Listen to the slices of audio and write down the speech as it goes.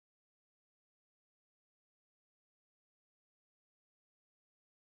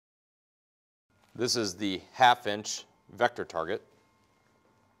This is the 1/2 inch vector target.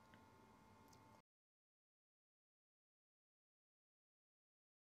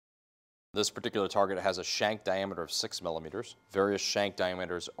 This particular target has a shank diameter of 6 millimeters. Various shank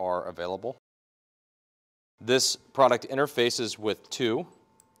diameters are available. This product interfaces with 2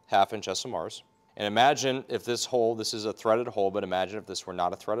 1/2 inch SMRs. And imagine if this hole, this is a threaded hole, but imagine if this were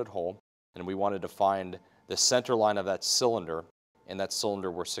not a threaded hole and we wanted to find the center line of that cylinder, and that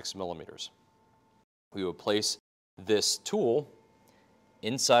cylinder were 6 millimeters. We would place this tool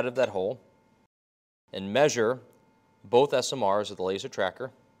inside of that hole and measure both SMRs with the laser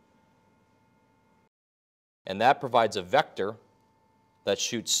tracker, and that provides a vector that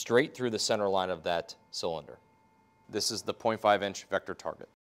shoots straight through the center line of that cylinder. This is the 0.5 inch vector target.